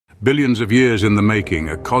Billions of years in the making,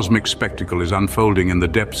 a cosmic spectacle is unfolding in the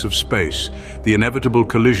depths of space, the inevitable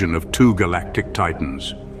collision of two galactic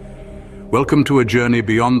titans. Welcome to a journey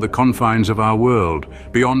beyond the confines of our world,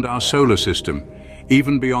 beyond our solar system,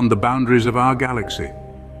 even beyond the boundaries of our galaxy.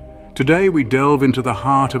 Today we delve into the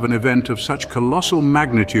heart of an event of such colossal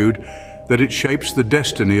magnitude that it shapes the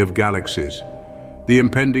destiny of galaxies, the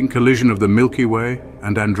impending collision of the Milky Way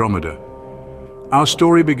and Andromeda. Our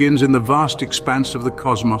story begins in the vast expanse of the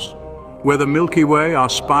cosmos, where the Milky Way, our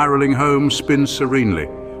spiraling home, spins serenely,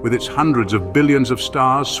 with its hundreds of billions of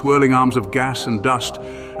stars, swirling arms of gas and dust,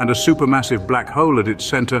 and a supermassive black hole at its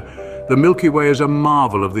center. The Milky Way is a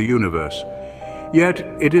marvel of the universe. Yet,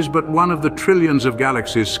 it is but one of the trillions of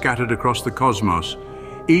galaxies scattered across the cosmos,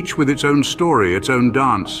 each with its own story, its own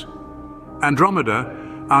dance.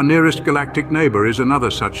 Andromeda, our nearest galactic neighbor, is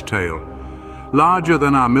another such tale. Larger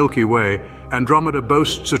than our Milky Way, Andromeda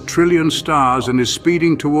boasts 1 trillion stars and is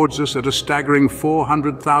speeding towards us at a staggering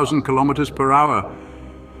 400,000 kilometers per hour.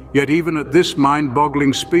 Yet even at this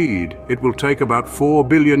mind-boggling speed, it will take about 4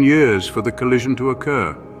 billion years for the collision to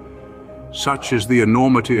occur. Such is the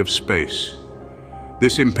enormity of space.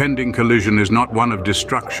 This impending collision is not one of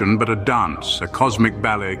destruction, but a dance, a cosmic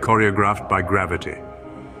ballet choreographed by gravity.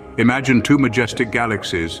 Imagine two majestic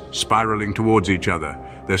galaxies spiraling towards each other,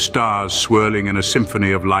 their stars swirling in a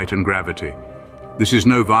symphony of light and gravity. This is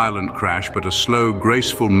no violent crash, but a slow,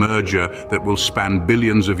 graceful merger that will span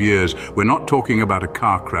billions of years. We're not talking about a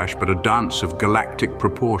car crash, but a dance of galactic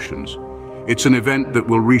proportions. It's an event that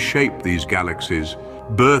will reshape these galaxies,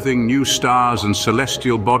 birthing new stars and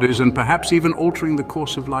celestial bodies, and perhaps even altering the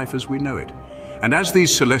course of life as we know it. And as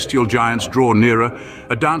these celestial giants draw nearer,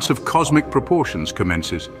 a dance of cosmic proportions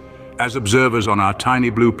commences. As observers on our tiny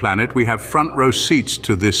blue planet, we have front-row seats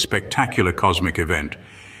to this spectacular cosmic event.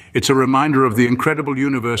 It's a reminder of the incredible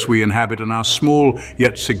universe we inhabit and our small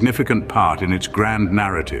yet significant part in its grand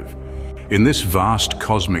narrative. In this vast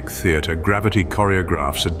cosmic theater, gravity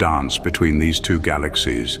choreographs a dance between these two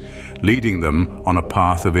galaxies, leading them on a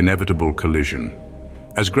path of inevitable collision.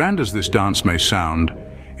 As grand as this dance may sound,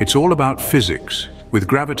 it's all about physics, with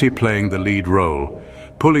gravity playing the lead role,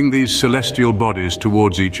 pulling these celestial bodies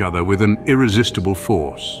towards each other with an irresistible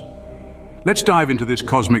force. Let's dive into this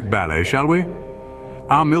cosmic ballet, shall we?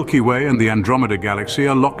 Our Milky Way and the Andromeda Galaxy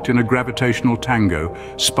are locked in a gravitational tango,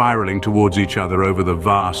 spiraling towards each other over the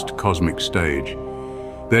vast cosmic stage.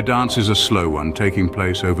 Their dance is a slow one, taking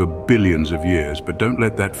place over billions of years, but don't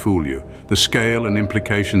let that fool you. The scale and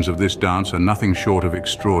implications of this dance are nothing short of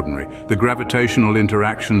extraordinary. The gravitational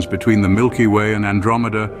interactions between the Milky Way and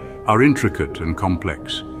Andromeda are intricate and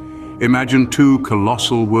complex. Imagine two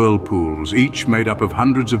colossal whirlpools, each made up of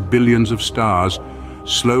hundreds of billions of stars,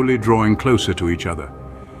 slowly drawing closer to each other.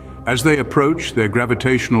 As they approach, their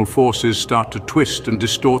gravitational forces start to twist and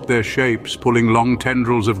distort their shapes, pulling long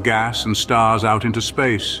tendrils of gas and stars out into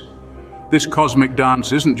space. This cosmic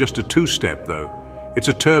dance isn't just a two-step, though. It's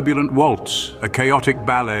a turbulent waltz, a chaotic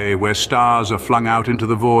ballet where stars are flung out into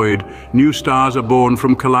the void, new stars are born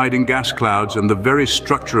from colliding gas clouds, and the very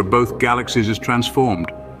structure of both galaxies is transformed.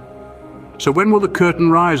 So when will the curtain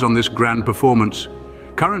rise on this grand performance?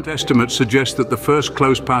 Current estimates suggest that the first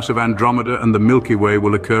close pass of Andromeda and the Milky Way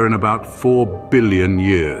will occur in about 4 billion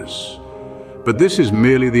years. But this is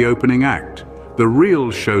merely the opening act. The real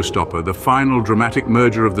showstopper, the final dramatic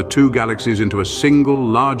merger of the two galaxies into a single,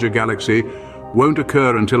 larger galaxy, won't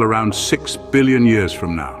occur until around 6 billion years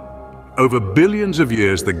from now. Over billions of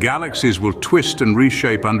years, the galaxies will twist and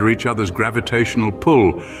reshape under each other's gravitational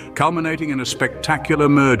pull, culminating in a spectacular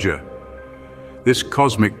merger. This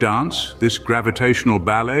cosmic dance, this gravitational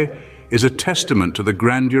ballet, is a testament to the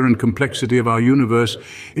grandeur and complexity of our universe.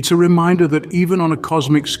 It's a reminder that even on a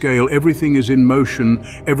cosmic scale, everything is in motion,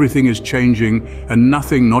 everything is changing, and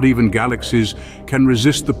nothing, not even galaxies, can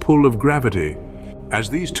resist the pull of gravity. As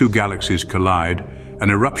these two galaxies collide, an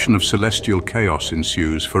eruption of celestial chaos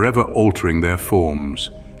ensues, forever altering their forms.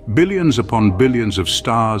 Billions upon billions of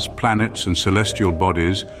stars, planets, and celestial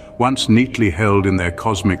bodies, once neatly held in their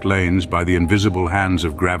cosmic lanes by the invisible hands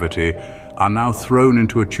of gravity, are now thrown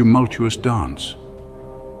into a tumultuous dance.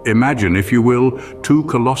 Imagine, if you will, two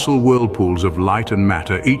colossal whirlpools of light and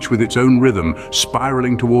matter, each with its own rhythm,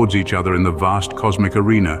 spiraling towards each other in the vast cosmic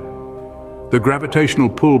arena. The gravitational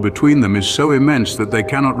pull between them is so immense that they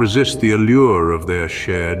cannot resist the allure of their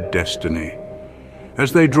shared destiny.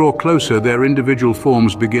 As they draw closer, their individual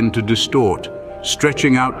forms begin to distort,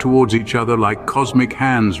 stretching out towards each other like cosmic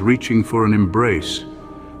hands reaching for an embrace.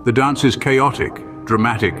 The dance is chaotic,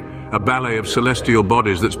 dramatic, a ballet of celestial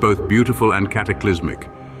bodies that's both beautiful and cataclysmic.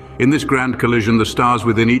 In this grand collision, the stars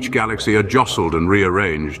within each galaxy are jostled and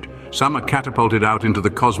rearranged. Some are catapulted out into the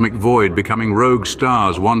cosmic void, becoming rogue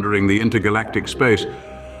stars wandering the intergalactic space.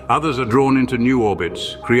 Others are drawn into new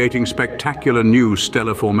orbits, creating spectacular new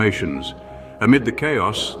stellar formations. Amid the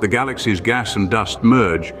chaos, the galaxy's gas and dust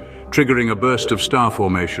merge, triggering a burst of star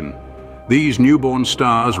formation. These newborn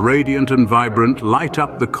stars, radiant and vibrant, light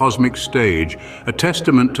up the cosmic stage, a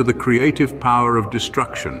testament to the creative power of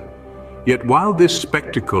destruction. Yet while this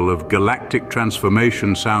spectacle of galactic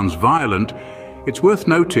transformation sounds violent, it's worth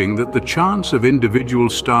noting that the chance of individual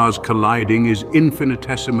stars colliding is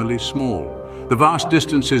infinitesimally small. The vast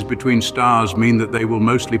distances between stars mean that they will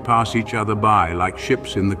mostly pass each other by, like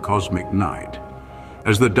ships in the cosmic night.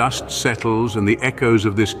 As the dust settles and the echoes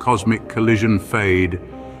of this cosmic collision fade,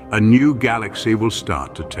 a new galaxy will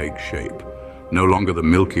start to take shape. No longer the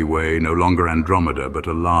Milky Way, no longer Andromeda, but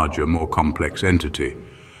a larger, more complex entity.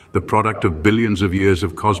 The product of billions of years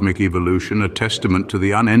of cosmic evolution, a testament to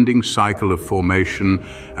the unending cycle of formation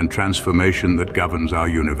and transformation that governs our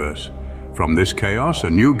universe. From this chaos, a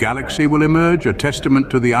new galaxy will emerge, a testament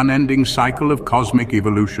to the unending cycle of cosmic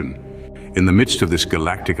evolution. In the midst of this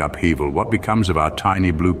galactic upheaval, what becomes of our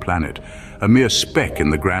tiny blue planet, a mere speck in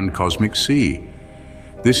the grand cosmic sea?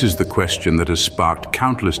 This is the question that has sparked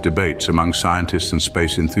countless debates among scientists and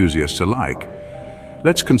space enthusiasts alike.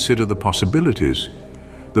 Let's consider the possibilities.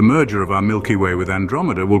 The merger of our Milky Way with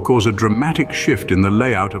Andromeda will cause a dramatic shift in the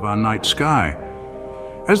layout of our night sky.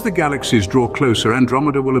 As the galaxies draw closer,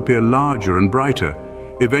 Andromeda will appear larger and brighter,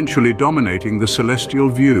 eventually dominating the celestial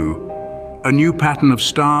view. A new pattern of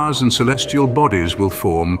stars and celestial bodies will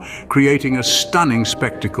form, creating a stunning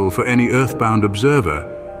spectacle for any earthbound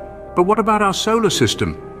observer. But what about our solar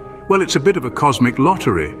system? Well, it's a bit of a cosmic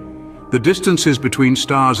lottery. The distances between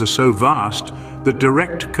stars are so vast that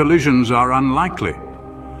direct collisions are unlikely.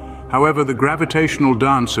 However, the gravitational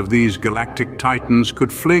dance of these galactic titans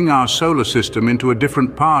could fling our solar system into a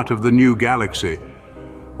different part of the new galaxy,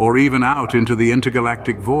 or even out into the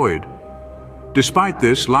intergalactic void. Despite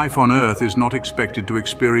this, life on Earth is not expected to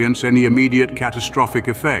experience any immediate catastrophic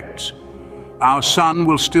effects. Our sun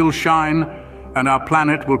will still shine, and our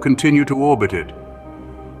planet will continue to orbit it.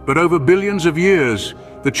 But over billions of years,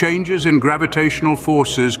 the changes in gravitational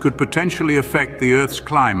forces could potentially affect the Earth's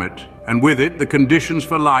climate, and with it, the conditions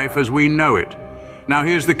for life as we know it. Now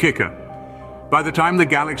here's the kicker. By the time the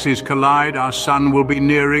galaxies collide, our sun will be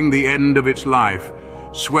nearing the end of its life,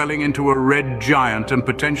 swelling into a red giant and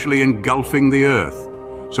potentially engulfing the Earth.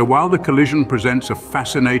 So while the collision presents a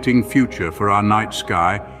fascinating future for our night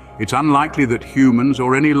sky, it's unlikely that humans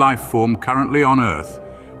or any life form currently on Earth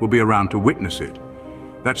will be around to witness it.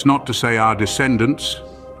 That's not to say our descendants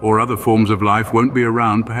or other forms of life won't be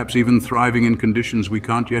around, perhaps even thriving in conditions we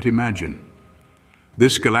can't yet imagine.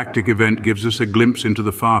 This galactic event gives us a glimpse into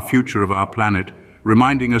the far future of our planet,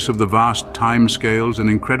 reminding us of the vast timescales and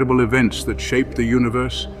incredible events that shape the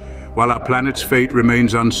universe. While our planet's fate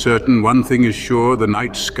remains uncertain, one thing is sure: the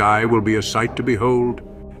night sky will be a sight to behold.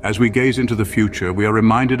 As we gaze into the future, we are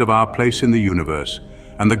reminded of our place in the universe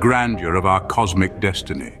and the grandeur of our cosmic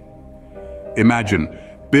destiny. Imagine,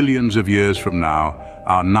 billions of years from now,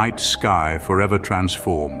 our night sky forever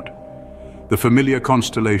transformed. The familiar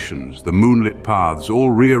constellations, the moonlit paths, all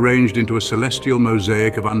rearranged into a celestial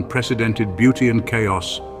mosaic of unprecedented beauty and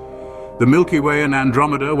chaos. The Milky Way and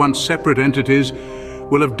Andromeda, once separate entities,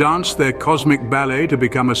 will have danced their cosmic ballet to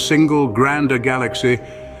become a single, grander galaxy,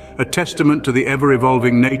 a testament to the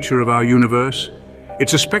ever-evolving nature of our universe.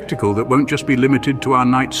 It's a spectacle that won't just be limited to our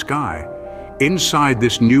night sky. Inside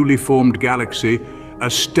this newly formed galaxy, a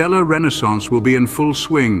stellar renaissance will be in full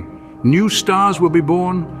swing. New stars will be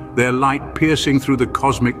born, their light piercing through the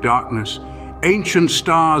cosmic darkness. Ancient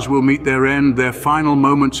stars will meet their end, their final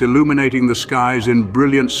moments illuminating the skies in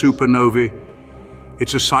brilliant supernovae.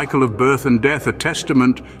 It's a cycle of birth and death, a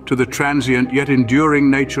testament to the transient yet enduring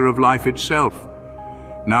nature of life itself.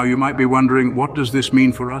 Now you might be wondering, what does this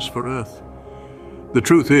mean for us, for Earth? The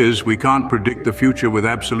truth is, we can't predict the future with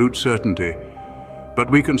absolute certainty. But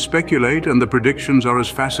we can speculate, and the predictions are as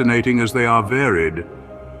fascinating as they are varied.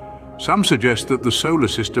 Some suggest that the solar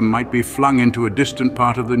system might be flung into a distant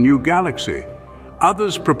part of the new galaxy.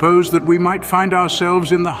 Others propose that we might find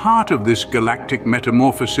ourselves in the heart of this galactic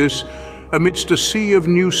metamorphosis, amidst a sea of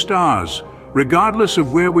new stars. Regardless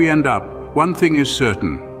of where we end up, one thing is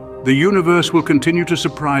certain: the universe will continue to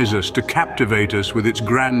surprise us, to captivate us with its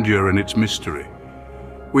grandeur and its mystery.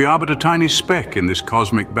 We are but a tiny speck in this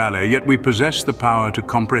cosmic ballet, yet we possess the power to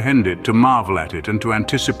comprehend it, to marvel at it, and to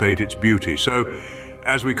anticipate its beauty. So,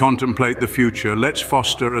 as we contemplate the future, let's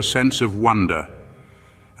foster a sense of wonder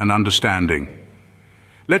and understanding.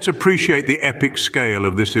 Let's appreciate the epic scale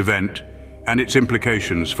of this event and its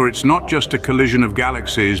implications, for it's not just a collision of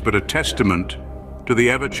galaxies, but a testament to the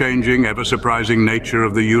ever-changing, ever-surprising nature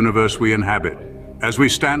of the universe we inhabit. As we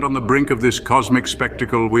stand on the brink of this cosmic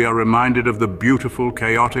spectacle, we are reminded of the beautiful,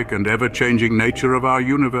 chaotic, and ever-changing nature of our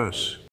universe.